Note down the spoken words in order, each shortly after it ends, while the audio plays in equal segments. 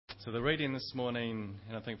So the reading this morning,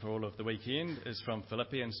 and I think for all of the weekend, is from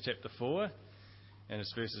Philippians chapter 4, and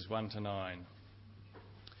it's verses 1 to 9.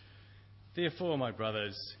 Therefore, my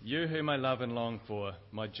brothers, you whom I love and long for,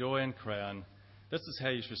 my joy and crown, this is how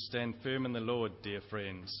you should stand firm in the Lord, dear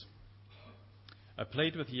friends. I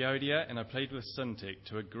plead with Euodia and I plead with Syntyche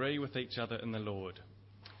to agree with each other in the Lord.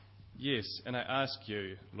 Yes, and I ask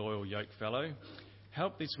you, loyal yokefellow,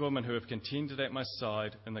 help these women who have contended at my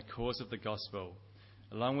side in the cause of the gospel,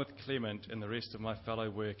 along with Clement and the rest of my fellow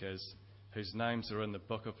workers, whose names are in the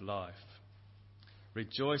book of life.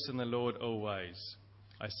 Rejoice in the Lord always.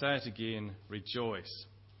 I say it again, rejoice.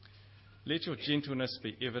 Let your gentleness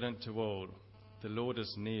be evident to all. The Lord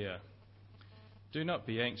is near. Do not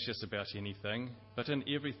be anxious about anything, but in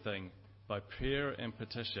everything, by prayer and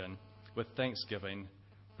petition, with thanksgiving,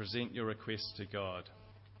 present your requests to God.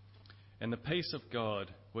 And the peace of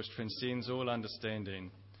God, which transcends all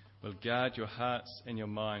understanding, will guard your hearts and your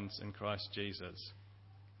minds in Christ Jesus.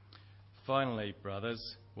 Finally,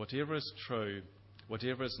 brothers, whatever is true,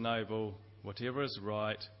 whatever is noble, whatever is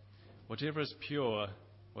right, whatever is pure,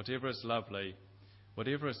 whatever is lovely,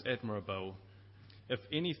 whatever is admirable, if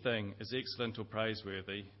anything is excellent or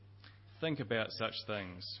praiseworthy, think about such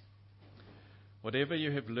things. Whatever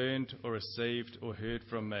you have learned or received or heard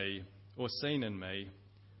from me or seen in me,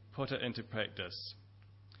 put it into practice,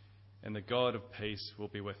 and the God of peace will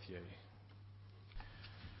be with you.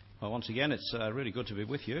 Well, once again, it's really good to be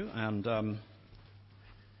with you. And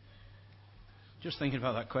just thinking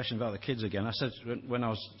about that question about the kids again, I said, when I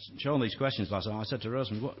was showing these questions last night, I said to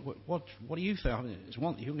Rosamond, what do you think? I mean,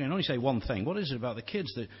 you can only say one thing. What is it about the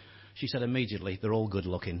kids that... She said immediately, they're all good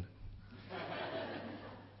looking.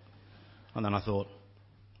 And then I thought,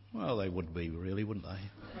 well, they would be really, wouldn't they?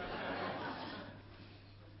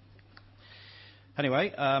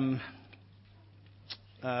 Anyway,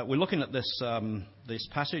 we're looking at this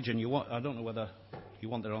passage, and I don't know whether you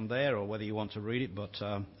want it on there or whether you want to read it, but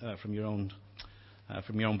from your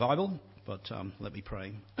own Bible. But let me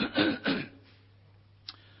pray.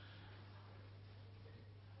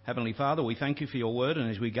 Heavenly Father, we thank you for your word,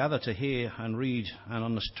 and as we gather to hear and read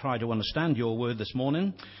and try to understand your word this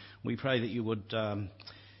morning, we pray that you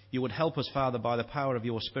would help us, Father, by the power of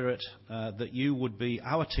your Spirit, that you would be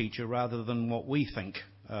our teacher rather than what we think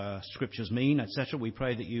Scriptures mean, etc. We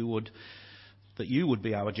pray that you would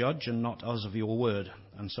be our judge and not us of your word.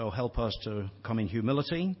 And so help us to come in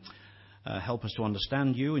humility, help us to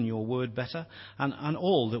understand you and your word better, and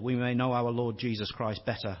all that we may know our Lord Jesus Christ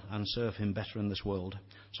better and serve him better in this world.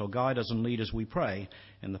 So guide us and lead us, we pray,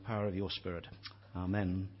 in the power of your Spirit.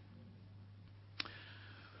 Amen.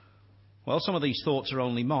 Well, some of these thoughts are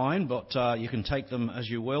only mine, but you can take them as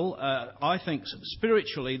you will. I think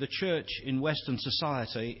spiritually the church in Western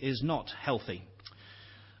society is not healthy,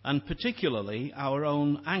 and particularly our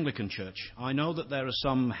own Anglican church. I know that there are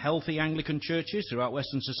some healthy Anglican churches throughout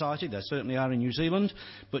Western society. There certainly are in New Zealand.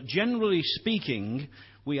 But generally speaking,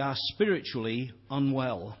 we are spiritually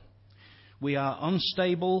unwell. We are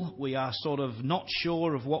unstable. We are sort of not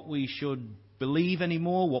sure of what we should believe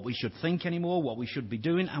anymore, what we should think anymore, what we should be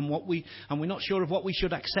doing, and we're not sure of what we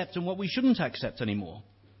should accept and what we shouldn't accept anymore.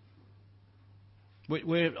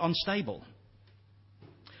 We're unstable.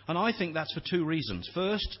 And I think that's for two reasons.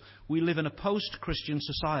 First, we live in a post-Christian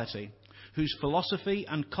society whose philosophy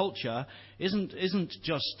and culture isn't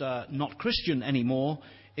just not Christian anymore,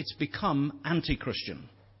 it's become anti-Christian.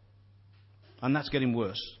 And that's getting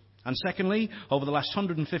worse. And secondly, over the last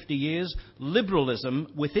 150 years,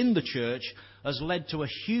 liberalism within the church has led to a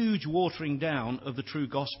huge watering down of the true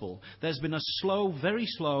gospel. There's been a slow, very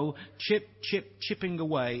slow chipping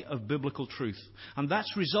away of biblical truth. And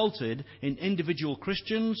that's resulted in individual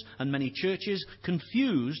Christians and many churches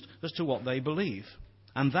confused as to what they believe.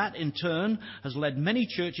 And that in turn has led many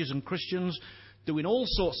churches and Christians doing all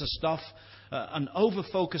sorts of stuff and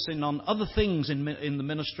over-focusing on other things in the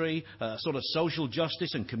ministry, sort of social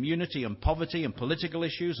justice and community and poverty and political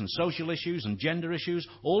issues and social issues and gender issues,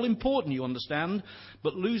 all important, you understand,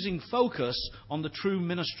 but losing focus on the true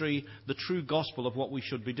ministry, the true gospel of what we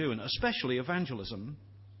should be doing, especially evangelism.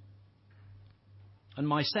 And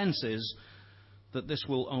my sense is that this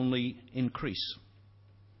will only increase.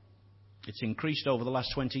 It's increased over the last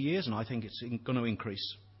 20 years, and I think it's going to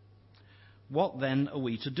increase. What then are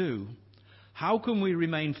we to do? How can we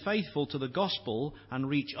remain faithful to the gospel and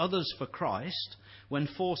reach others for Christ when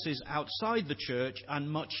forces outside the church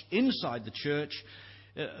and much inside the church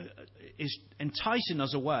is enticing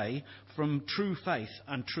us away from true faith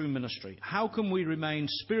and true ministry? How can we remain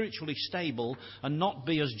spiritually stable and not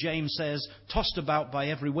be, as James says, tossed about by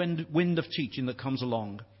every wind of teaching that comes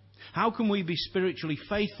along? How can we be spiritually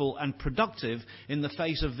faithful and productive in the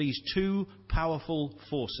face of these two powerful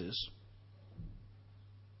forces?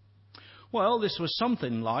 Well, this was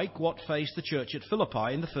something like what faced the church at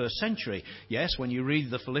Philippi in the first century. Yes, when you read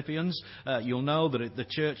the Philippians, you'll know that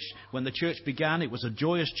when the church began, it was a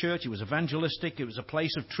joyous church, it was evangelistic, it was a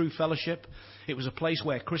place of true fellowship, it was a place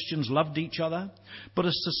where Christians loved each other. But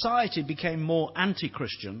as society became more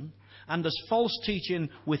anti-Christian, and as false teaching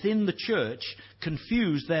within the church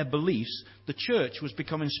confused their beliefs, the church was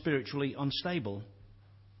becoming spiritually unstable.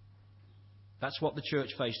 That's what the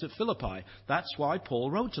church faced at Philippi. That's why Paul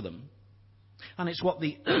wrote to them. And it's what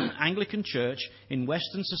the Anglican Church in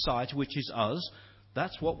Western society, which is us,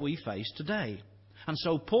 that's what we face today. And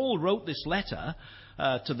so Paul wrote this letter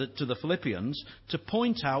to the Philippians to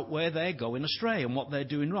point out where they're going astray and what they're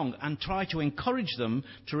doing wrong, and try to encourage them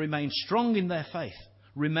to remain strong in their faith,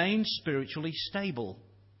 remain spiritually stable.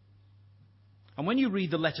 And when you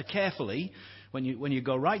read the letter carefully, when you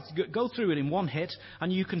go through it in one hit,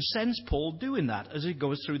 and you can sense Paul doing that as he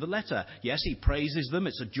goes through the letter. Yes, he praises them,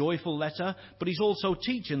 it's a joyful letter, but he's also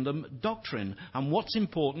teaching them doctrine and what's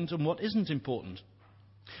important and what isn't important.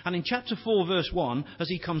 And in chapter 4, verse 1, as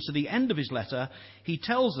he comes to the end of his letter, he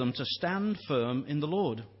tells them to stand firm in the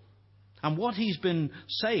Lord. And what he's been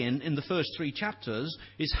saying in the first 3 chapters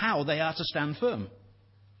is how they are to stand firm.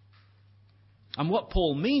 And what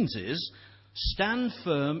Paul means is, stand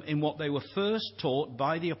firm in what they were first taught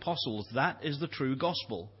by the apostles. That is the true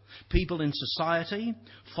gospel. People in society,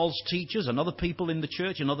 false teachers and other people in the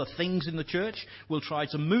church and other things in the church will try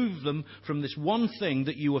to move them from this one thing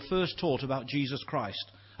that you were first taught about Jesus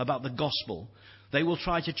Christ, about the gospel. They will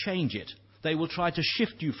try to change it. They will try to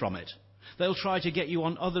shift you from it. They'll try to get you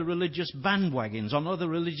on other religious bandwagons, on other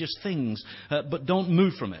religious things, but don't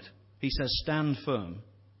move from it. He says, stand firm.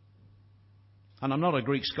 And I'm not a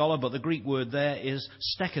Greek scholar, but the Greek word there is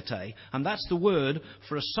stekate. And that's the word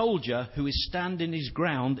for a soldier who is standing his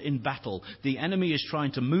ground in battle. The enemy is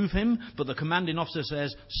trying to move him, but the commanding officer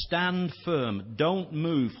says, stand firm, don't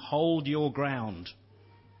move, hold your ground.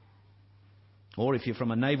 Or if you're from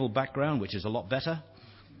a naval background, which is a lot better,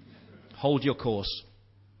 hold your course.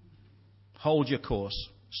 Hold your course.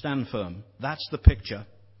 Stand firm. That's the picture.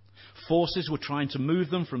 Forces were trying to move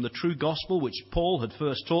them from the true gospel which Paul had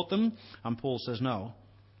first taught them. And Paul says, no,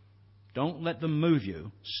 don't let them move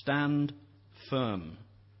you. Stand firm.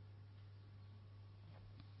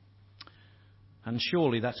 And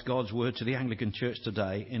surely that's God's word to the Anglican Church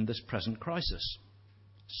today in this present crisis.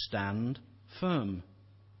 Stand firm.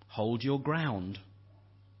 Hold your ground.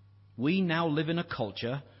 We now live in a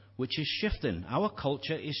culture which is shifting. Our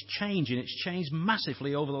culture is changing. It's changed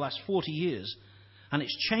massively over the last 40 years. And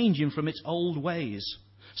it's changing from its old ways.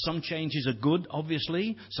 Some changes are good,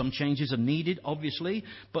 obviously. Some changes are needed, obviously.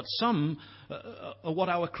 But some are what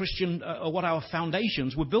our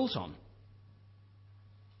foundations were built on.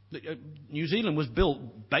 New Zealand was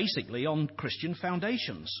built basically on Christian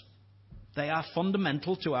foundations. They are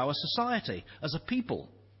fundamental to our society as a people.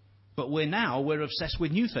 But we're obsessed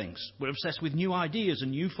with new things. We're obsessed with new ideas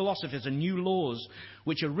and new philosophies and new laws,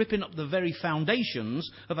 which are ripping up the very foundations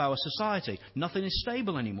of our society. Nothing is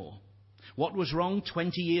stable anymore. What was wrong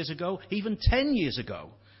 20 years ago, even 10 years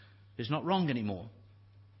ago, is not wrong anymore.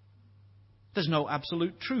 There's no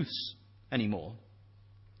absolute truths anymore.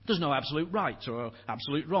 There's no absolute right or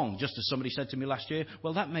absolute wrong. Just as somebody said to me last year,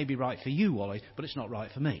 well, that may be right for you, Wally, but it's not right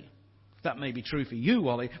for me. That may be true for you,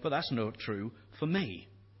 Wally, but that's not true for me.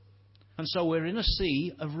 And so we're in a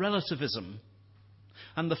sea of relativism.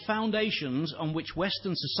 And the foundations on which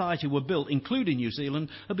Western society were built, including New Zealand,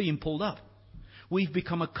 are being pulled up. We've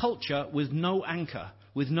become a culture with no anchor,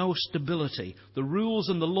 with no stability. The rules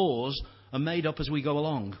and the laws are made up as we go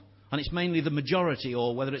along. And it's mainly the majority,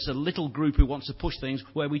 or whether it's a little group who wants to push things,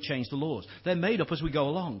 where we change the laws. They're made up as we go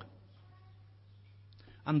along.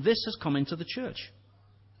 And this has come into the church.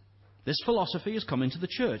 This philosophy has come into the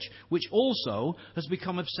church, which also has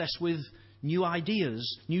become obsessed with new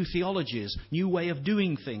ideas, new theologies, new way of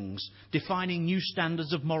doing things, defining new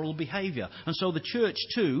standards of moral behaviour. And so the church,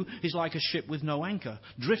 too, is like a ship with no anchor,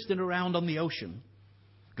 drifting around on the ocean.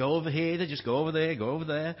 Go over here, they just go over there, go over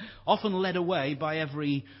there, often led away by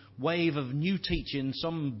every wave of new teaching,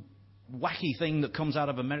 some wacky thing that comes out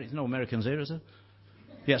of America. No Americans here, is there?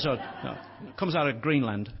 Yeah, so no, it comes out of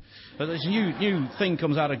Greenland. This new thing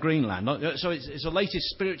comes out of Greenland. So it's the latest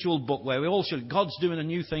spiritual book where God's doing a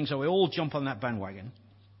new thing, so we all jump on that bandwagon.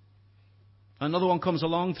 Another one comes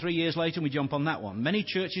along 3 years later and we jump on that one. Many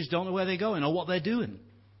churches don't know where they're going or what they're doing.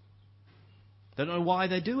 They don't know why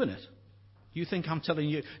they're doing it. You think I'm telling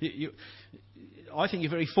you... I think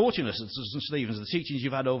you're very fortunate at St. Stephen's, the teachings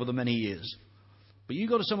you've had over the many years. But you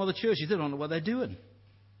go to some other churches, they don't know what they're doing.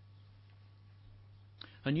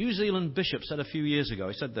 A New Zealand bishop said a few years ago,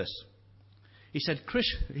 he said this. He said,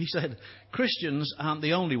 Christians aren't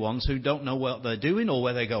the only ones who don't know what they're doing or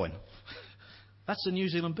where they're going. That's a New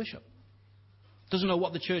Zealand bishop. Doesn't know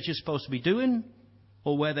what the church is supposed to be doing,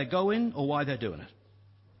 or where they're going, or why they're doing it.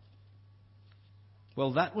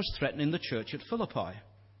 Well, that was threatening the church at Philippi.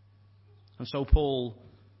 And so Paul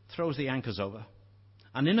throws the anchors over.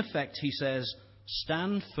 And in effect, he says,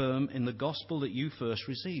 stand firm in the gospel that you first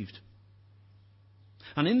received.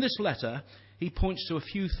 And in this letter, he points to a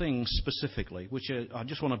few things specifically, which I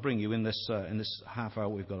just want to bring you in this half hour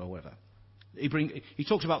we've got or whatever. He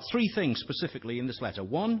talks about three things specifically in this letter.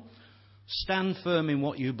 One, stand firm in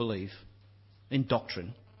what you believe, in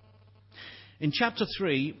doctrine. In chapter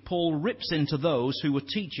 3, Paul rips into those who were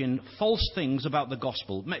teaching false things about the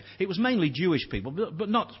gospel. It was mainly Jewish people, but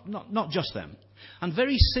not just them. And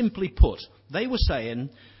very simply put, they were saying,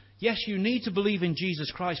 yes, you need to believe in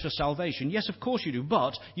Jesus Christ for salvation. Yes, of course you do.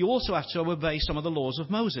 But you also have to obey some of the laws of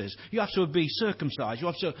Moses. You have to be circumcised. You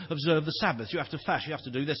have to observe the Sabbath. You have to fast. You have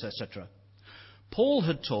to do this, etc. Paul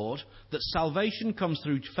had taught that salvation comes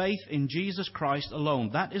through faith in Jesus Christ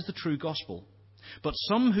alone. That is the true gospel. But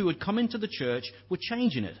some who had come into the church were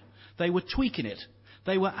changing it. They were tweaking it.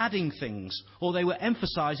 They were adding things, or they were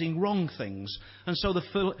emphasizing wrong things. And so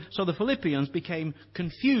the Philippians became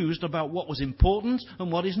confused about what was important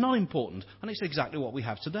and what is not important. And it's exactly what we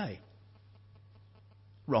have today.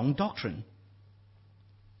 Wrong doctrine.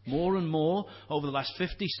 More and more, over the last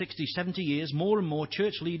 50, 60, 70 years, more and more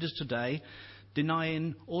church leaders today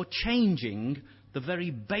denying or changing the very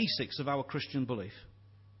basics of our Christian belief.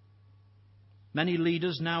 Many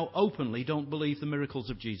leaders now openly don't believe the miracles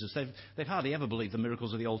of Jesus. They've hardly ever believed the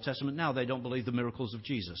miracles of the Old Testament. Now they don't believe the miracles of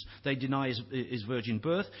Jesus. They deny his virgin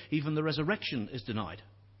birth. Even the resurrection is denied.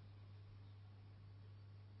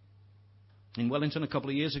 In Wellington a couple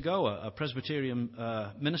of years ago, a Presbyterian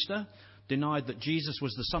minister denied that Jesus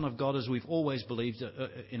was the Son of God as we've always believed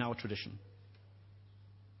in our tradition.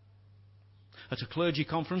 At a clergy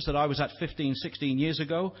conference that I was at 15, 16 years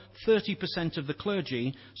ago, 30% of the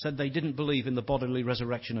clergy said they didn't believe in the bodily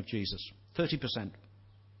resurrection of Jesus. 30%.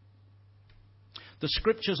 The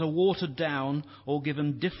scriptures are watered down or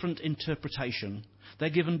given different interpretation. They're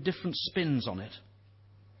given different spins on it.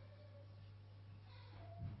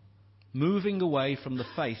 Moving away from the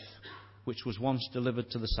faith which was once delivered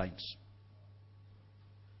to the saints.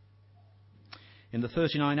 In the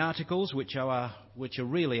 39 Articles, which are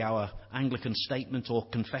really our Anglican statement or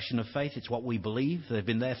confession of faith, it's what we believe. They've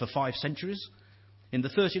been there for 5 centuries. In the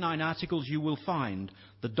 39 Articles, you will find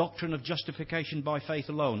the doctrine of justification by faith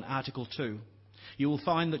alone, Article 2. You will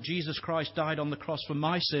find that Jesus Christ died on the cross for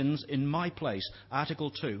my sins in my place,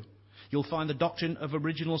 Article 2. You'll find the doctrine of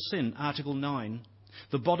original sin, Article 9.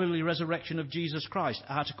 The bodily resurrection of Jesus Christ,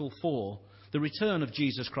 Article 4. The return of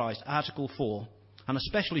Jesus Christ, Article 4. And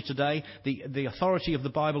especially today, the authority of the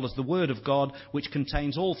Bible as the Word of God, which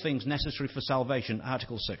contains all things necessary for salvation,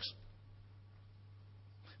 Article 6.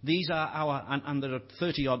 These are and there are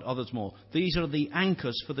 30 odd others more. These are the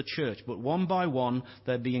anchors for the church, but one by one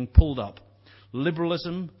they're being pulled up.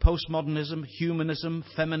 Liberalism, postmodernism, humanism,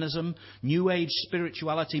 feminism, New Age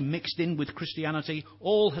spirituality mixed in with Christianity,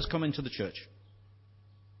 all has come into the church.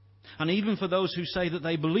 And even for those who say that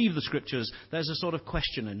they believe the Scriptures, there's a sort of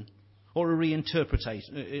questioning. Or a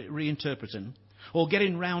reinterpreting, or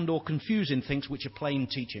getting round or confusing things which are plain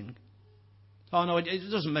teaching. Oh no, it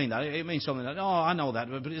doesn't mean that. It means something else. Oh, I know that,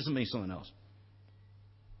 but it doesn't mean something else.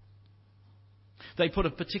 They put a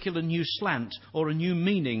particular new slant or a new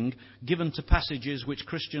meaning given to passages which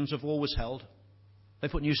Christians have always held. They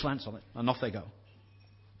put new slants on it, and off they go.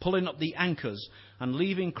 Pulling up the anchors and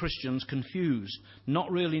leaving Christians confused,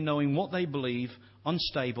 not really knowing what they believe,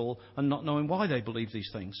 unstable, and not knowing why they believe these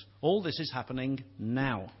things. All this is happening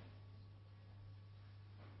now.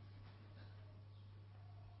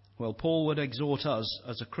 Well, Paul would exhort us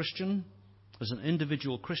as a Christian, as an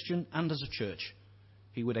individual Christian, and as a church.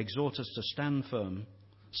 He would exhort us to stand firm.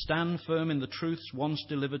 Stand firm in the truths once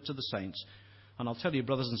delivered to the saints. And I'll tell you,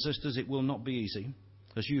 brothers and sisters, it will not be easy.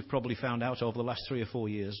 As you've probably found out over the last 3 or 4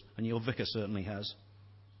 years, and your vicar certainly has.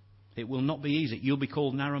 It will not be easy. You'll be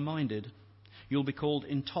called narrow-minded. You'll be called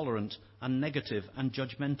intolerant and negative and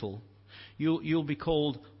judgmental. You'll be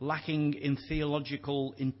called lacking in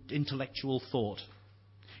theological, intellectual thought.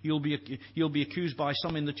 You'll be accused by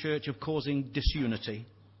some in the church of causing disunity,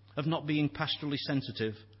 of not being pastorally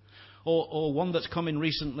sensitive, or one that's come in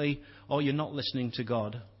recently, or you're not listening to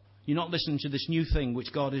God. You're not listening to this new thing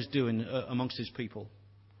which God is doing amongst His people.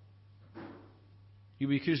 You'll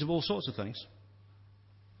be accused of all sorts of things.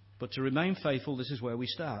 But to remain faithful, this is where we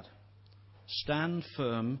start. Stand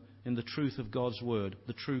firm in the truth of God's word,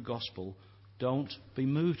 the true gospel. Don't be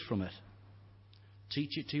moved from it.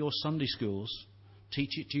 Teach it to your Sunday schools.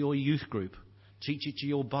 Teach it to your youth group. Teach it to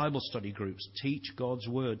your Bible study groups. Teach God's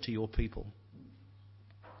word to your people.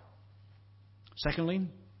 Secondly,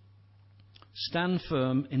 stand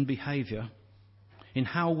firm in behaviour, in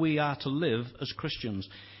how we are to live as Christians.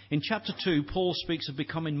 In chapter 2, Paul speaks of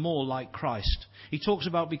becoming more like Christ. He talks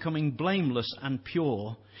about becoming blameless and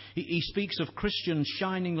pure. He speaks of Christians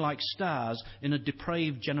shining like stars in a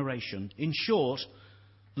depraved generation. In short,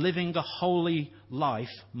 living a holy life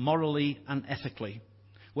morally and ethically.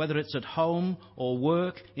 Whether it's at home or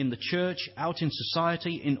work, in the church, out in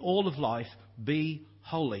society, in all of life, be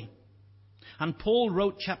holy. And Paul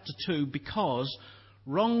wrote chapter 2 because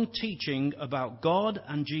wrong teaching about God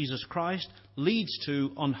and Jesus Christ leads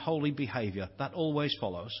to unholy behaviour. That always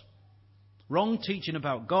follows. Wrong teaching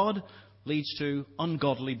about God leads to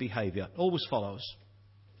ungodly behaviour. Always follows.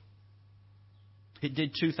 It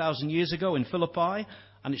did 2,000 years ago in Philippi,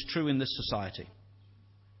 and it's true in this society.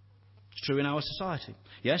 It's true in our society.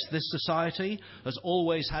 Yes, this society has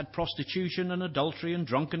always had prostitution and adultery and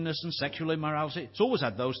drunkenness and sexual immorality. It's always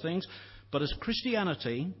had those things. But as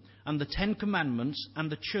Christianity and the Ten Commandments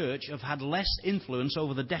and the church have had less influence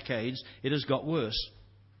over the decades, it has got worse.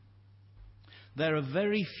 There are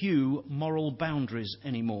very few moral boundaries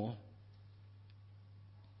anymore.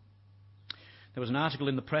 There was an article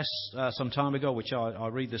in the press some time ago, which I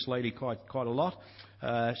read this lady quite a lot.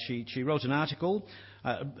 She wrote an article.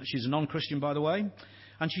 She's a non-Christian, by the way.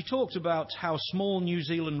 And she talked about how small New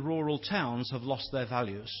Zealand rural towns have lost their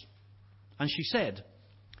values. And she said,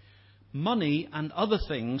 money and other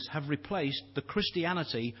things have replaced the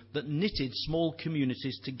Christianity that knitted small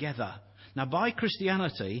communities together. Now, by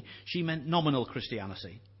Christianity, she meant nominal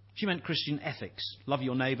Christianity. She meant Christian ethics. Love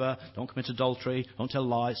your neighbour, don't commit adultery, don't tell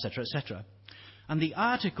lies, etc., etc. And the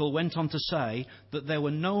article went on to say that there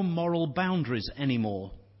were no moral boundaries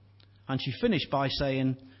anymore. And she finished by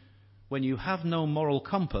saying, when you have no moral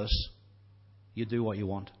compass, you do what you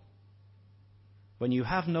want. When you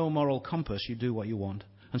have no moral compass, you do what you want.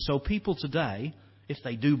 And so people today, if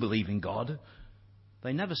they do believe in God,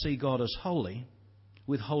 they never see God as holy,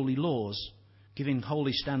 with holy laws, giving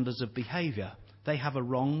holy standards of behaviour. They have a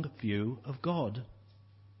wrong view of God.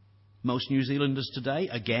 Most New Zealanders today,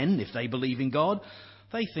 again, if they believe in God,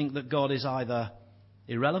 they think that God is either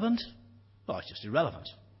irrelevant, well, it's just irrelevant,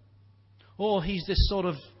 or he's this sort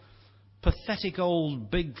of pathetic old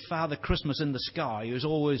big Father Christmas in the sky who's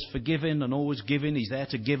always forgiving and always giving. He's there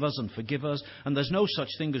to give us and forgive us. And there's no such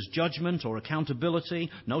thing as judgment or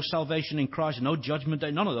accountability, no salvation in Christ, no judgment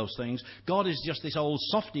day, none of those things. God is just this old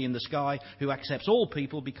softy in the sky who accepts all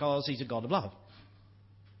people because he's a God of love.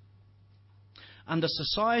 And a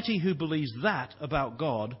society who believes that about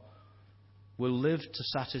God will live to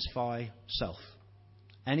satisfy self.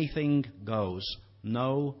 Anything goes.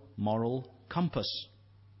 No moral compass.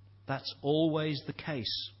 That's always the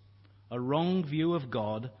case. A wrong view of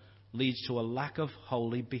God leads to a lack of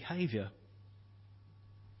holy behaviour.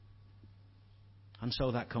 And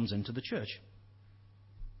so that comes into the church.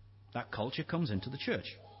 That culture comes into the church.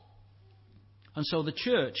 And so the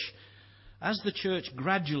church, as the church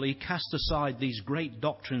gradually casts aside these great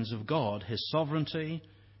doctrines of God, his sovereignty,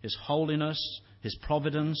 his holiness, his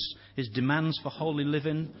providence, his demands for holy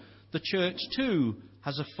living, the church too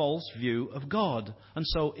has a false view of God. And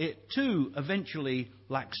so it too eventually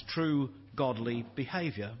lacks true godly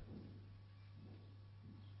behaviour.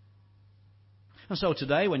 And so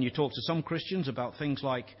today, when you talk to some Christians about things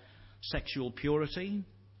like sexual purity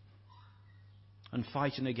and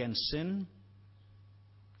fighting against sin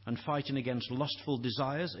and fighting against lustful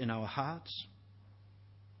desires in our hearts,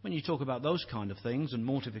 when you talk about those kind of things and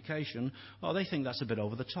mortification, oh, they think that's a bit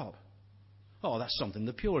over the top. Oh, that's something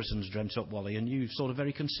the Puritans dreamt up, Wally, and you're sort of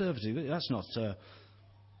very conservative. That's not.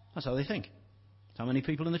 That's how they think. That's how many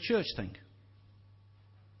people in the church think.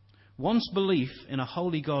 Once belief in a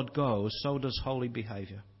holy God goes, so does holy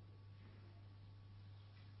behaviour.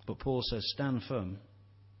 But Paul says, stand firm.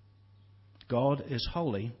 God is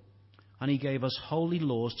holy, and he gave us holy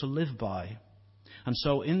laws to live by. And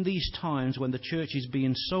so in these times when the church is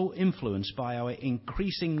being so influenced by our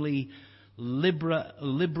increasingly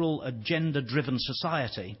liberal agenda-driven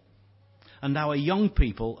society, and our young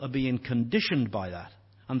people are being conditioned by that,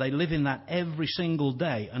 and they live in that every single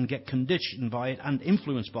day and get conditioned by it and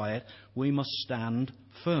influenced by it, we must stand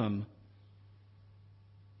firm.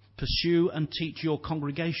 Pursue and teach your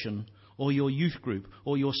congregation or your youth group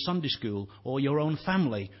or your Sunday school or your own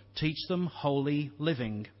family. Teach them holy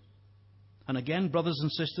living. And again, brothers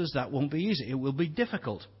and sisters, that won't be easy. It will be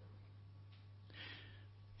difficult.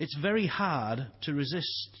 It's very hard to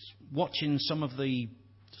resist watching some of the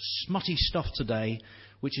smutty stuff today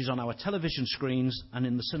which is on our television screens and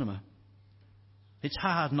in the cinema. It's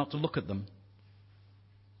hard not to look at them.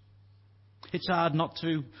 It's hard not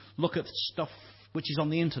to look at stuff which is on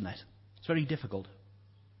the internet. It's very difficult.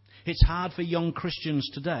 It's hard for young Christians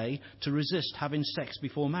today to resist having sex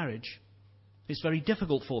before marriage. It's very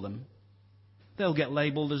difficult for them. They'll get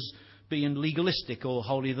labelled as being legalistic or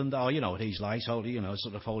holier than thou. You know what he's like, holy,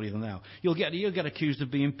 sort of holier than thou. You'll get accused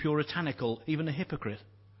of being puritanical, even a hypocrite.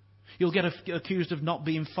 You'll get accused of not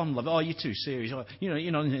being fun-loving. Oh, you're too serious. Oh,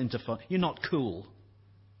 you're not into fun. You're not cool.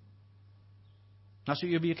 That's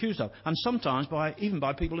what you'll be accused of. And sometimes even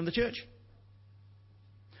by people in the church.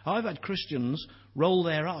 I've had Christians roll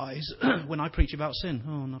their eyes when I preach about sin.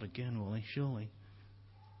 Oh, not again, Wally, surely.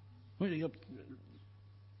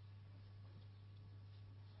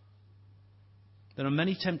 There are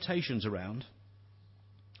many temptations around,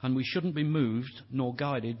 and we shouldn't be moved nor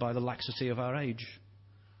guided by the laxity of our age.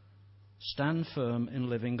 Stand firm in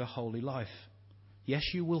living a holy life. Yes,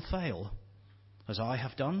 you will fail, as I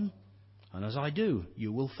have done, and as I do.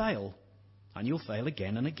 You will fail, and you'll fail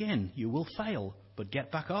again and again. You will fail, but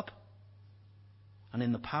get back up, and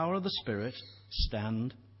in the power of the Spirit,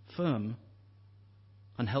 stand firm,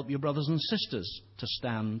 and help your brothers and sisters to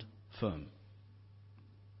stand firm.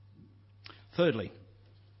 Thirdly,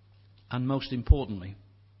 and most importantly,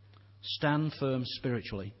 stand firm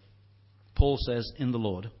spiritually. Paul says, in the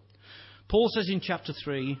Lord. Paul says in chapter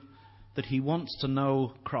 3 that he wants to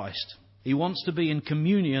know Christ. He wants to be in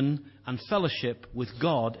communion and fellowship with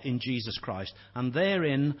God in Jesus Christ. And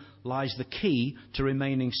therein lies the key to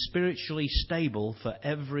remaining spiritually stable for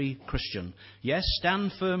every Christian. Yes,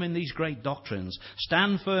 stand firm in these great doctrines.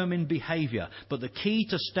 Stand firm in behaviour. But the key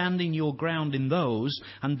to standing your ground in those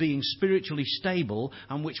and being spiritually stable,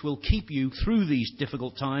 and which will keep you through these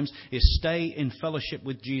difficult times, is stay in fellowship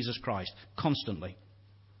with Jesus Christ constantly.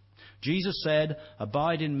 Jesus said,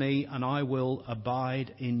 "Abide in me and I will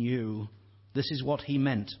abide in you." This is what he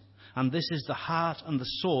meant. And this is the heart and the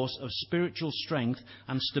source of spiritual strength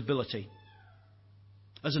and stability.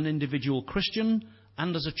 As an individual Christian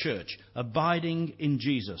and as a church, abiding in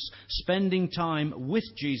Jesus, spending time with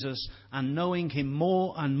Jesus and knowing him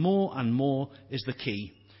more and more and more is the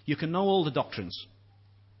key. You can know all the doctrines.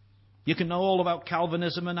 You can know all about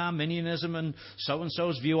Calvinism and Arminianism and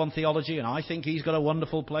so-and-so's view on theology, and I think he's got a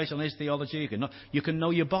wonderful place on his theology. You can know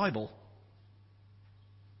your Bible.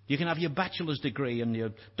 You can have your bachelor's degree and your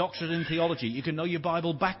doctorate in theology. You can know your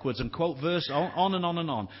Bible backwards and quote verse on and on and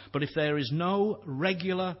on. But if there is no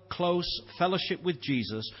regular, close fellowship with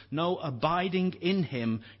Jesus, no abiding in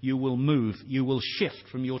him, you will move. You will shift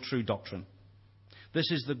from your true doctrine. This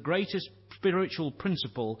is the greatest spiritual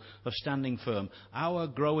principle of standing firm, our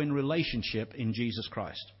growing relationship in Jesus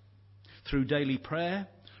Christ. Through daily prayer,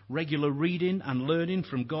 regular reading and learning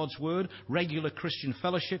from God's Word, regular Christian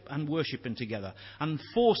fellowship and worshipping together. And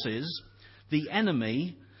the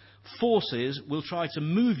enemy will try to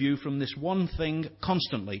move you from this one thing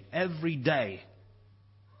constantly, every day.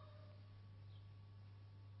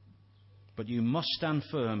 But you must stand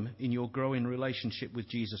firm in your growing relationship with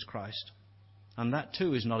Jesus Christ. And that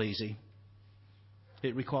too is not easy.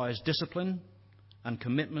 It requires discipline and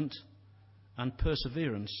commitment and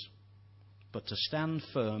perseverance. But to stand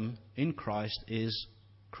firm in Christ is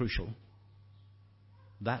crucial.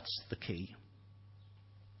 That's the key.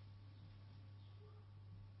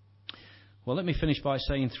 Well, let me finish by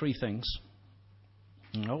saying three things.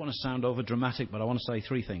 I don't want to sound over dramatic, but I want to say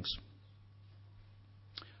three things.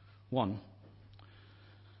 One,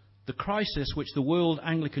 the crisis which the World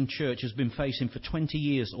Anglican Church has been facing for 20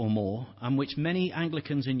 years or more, and which many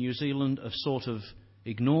Anglicans in New Zealand have sort of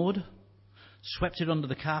ignored, swept it under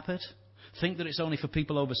the carpet, think that it's only for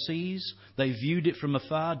people overseas, they viewed it from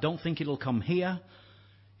afar, don't think it'll come here.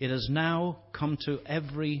 It has now come to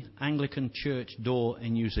every Anglican church door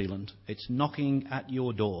in New Zealand. It's knocking at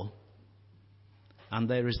your door. And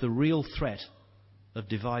there is the real threat of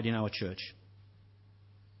dividing our church.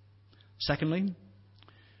 Secondly,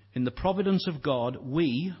 in the providence of God,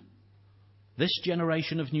 we, this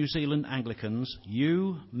generation of New Zealand Anglicans,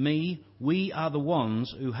 you, me, we are the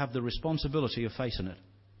ones who have the responsibility of facing it.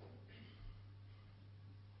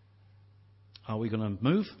 Are we going to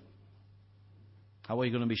move? Are we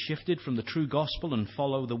going to be shifted from the true gospel and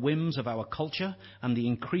follow the whims of our culture and the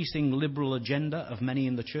increasing liberal agenda of many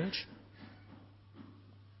in the church?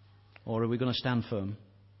 Or are we going to stand firm?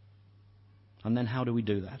 And then how do we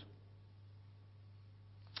do that?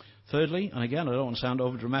 Thirdly, and again, I don't want to sound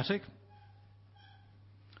over dramatic,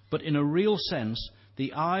 but in a real sense,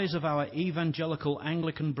 the eyes of our evangelical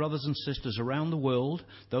Anglican brothers and sisters around the world,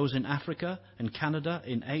 those in Africa, in Canada,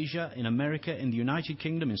 in Asia, in America, in the United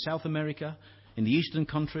Kingdom, in South America, in the Eastern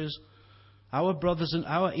countries, our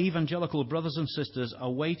evangelical brothers and sisters are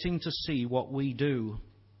waiting to see what we do.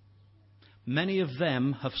 Many of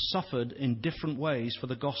them have suffered in different ways for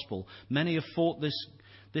the gospel. Many have fought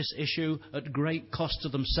this issue at great cost to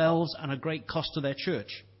themselves and at great cost to their church,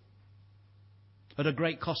 at a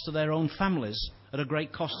great cost to their own families, at a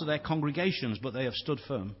great cost to their congregations, but they have stood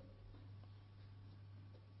firm.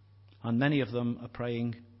 And many of them are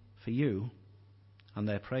praying for you, and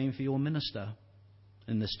they're praying for your minister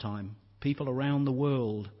in this time. People around the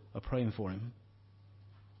world are praying for him.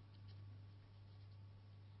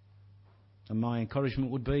 And my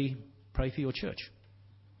encouragement would be, pray for your church.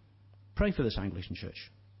 Pray for this Anglican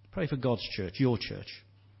church. Pray for God's church, your church,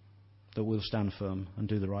 that we'll stand firm and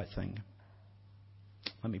do the right thing.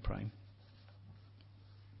 Let me pray.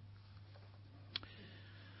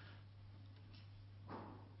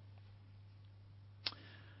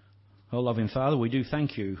 Oh, loving Father, we do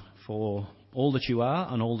thank you for all that you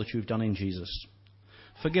are and all that you've done in Jesus.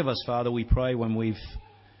 Forgive us, Father, we pray, when we've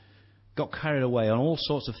got carried away on all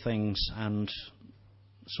sorts of things and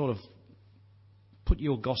sort of put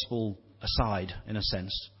your gospel aside, in a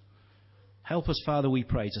sense. Help us, Father, we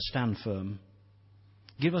pray, to stand firm.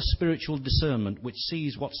 Give us spiritual discernment which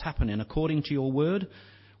sees what's happening according to your word,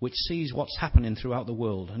 which sees what's happening throughout the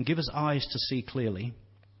world, and give us eyes to see clearly.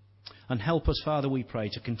 And help us, Father, we pray,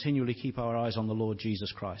 to continually keep our eyes on the Lord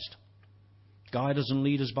Jesus Christ. Guide us and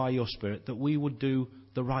lead us by your Spirit, that we would do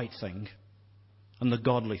the right thing and the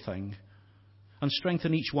godly thing. And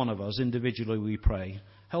strengthen each one of us individually, we pray.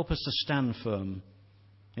 Help us to stand firm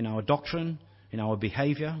in our doctrine, in our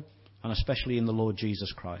behaviour, and especially in the Lord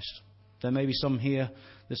Jesus Christ. There may be some here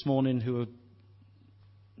this morning who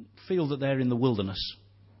feel that they're in the wilderness.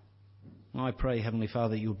 I pray, Heavenly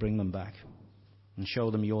Father, that you would bring them back and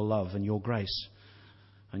show them your love and your grace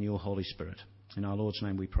and your Holy Spirit. In our Lord's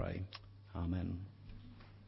name we pray. Amen.